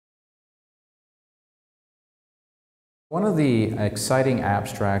One of the exciting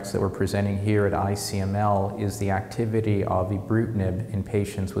abstracts that we're presenting here at ICML is the activity of Ibrutinib in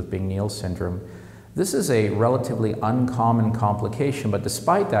patients with Bing-Neel syndrome. This is a relatively uncommon complication, but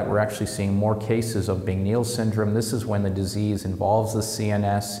despite that, we're actually seeing more cases of Bing-Neel syndrome. This is when the disease involves the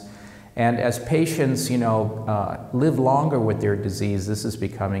CNS. And as patients, live longer with their disease, this is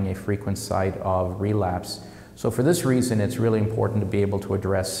becoming a frequent site of relapse. So for this reason, it's really important to be able to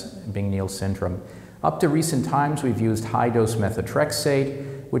address Bing-Neel syndrome. Up to recent times, we've used high-dose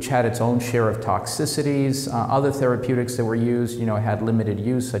methotrexate, which had its own share of toxicities. Other therapeutics that were used, had limited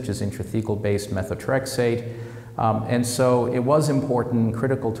use, such as intrathecal-based methotrexate. And so it was important and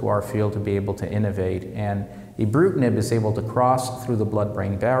critical to our field to be able to innovate. And Ibrutinib is able to cross through the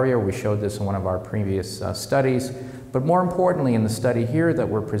blood-brain barrier. We showed this in one of our previous studies. But more importantly, in the study here that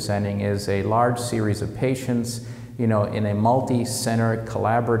we're presenting is a large series of patients, in a multi-center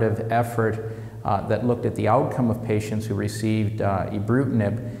collaborative effort that looked at the outcome of patients who received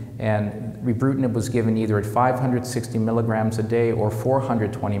Ibrutinib, and Ibrutinib was given either at 560 milligrams a day or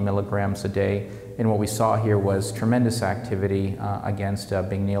 420 milligrams a day, and what we saw here was tremendous activity against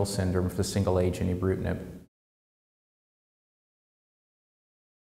Bing-Neel syndrome for single-agent Ibrutinib.